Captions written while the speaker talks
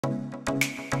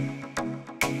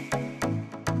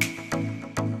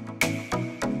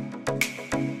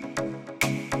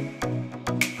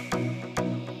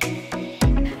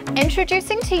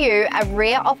Introducing to you a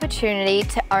rare opportunity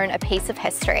to own a piece of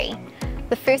history.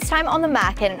 The first time on the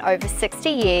market in over 60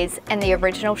 years and the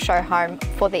original show home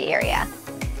for the area.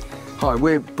 Hi,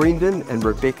 we're Brendan and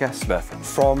Rebecca Smith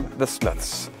from The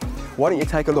Smiths. Why don't you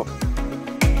take a look?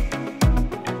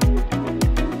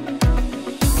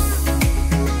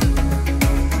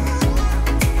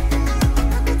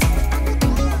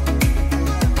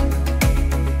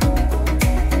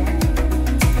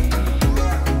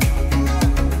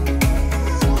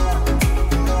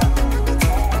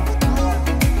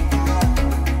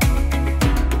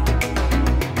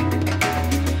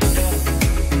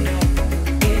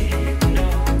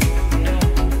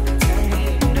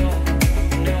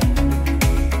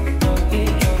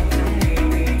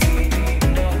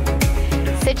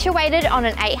 Situated on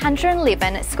an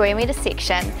 811 square metre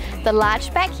section, the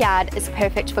large backyard is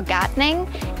perfect for gardening,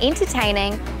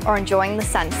 entertaining or enjoying the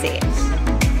sunset.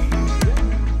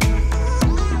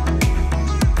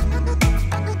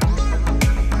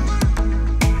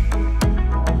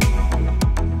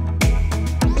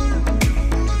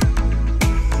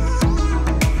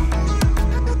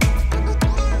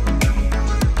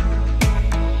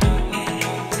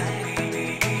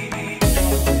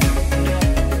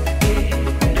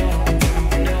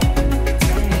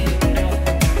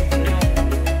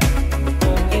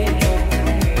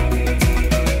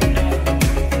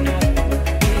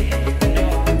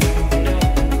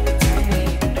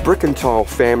 Brick and tile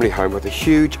family home with a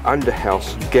huge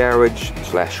underhouse garage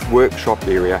 / workshop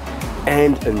area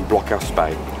and in Blockhouse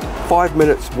Bay. 5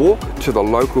 minutes walk to the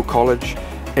local college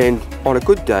and on a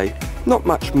good day not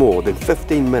much more than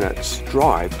 15 minutes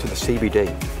drive to the CBD.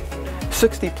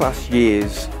 60+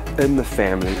 years in the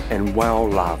family and well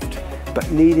loved,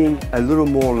 but needing a little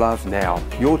more love now.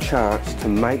 Your chance to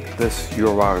make this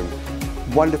your own.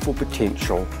 Wonderful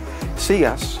potential. See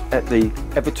us at the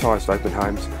advertised open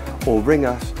homes or ring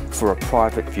us for a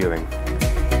private viewing.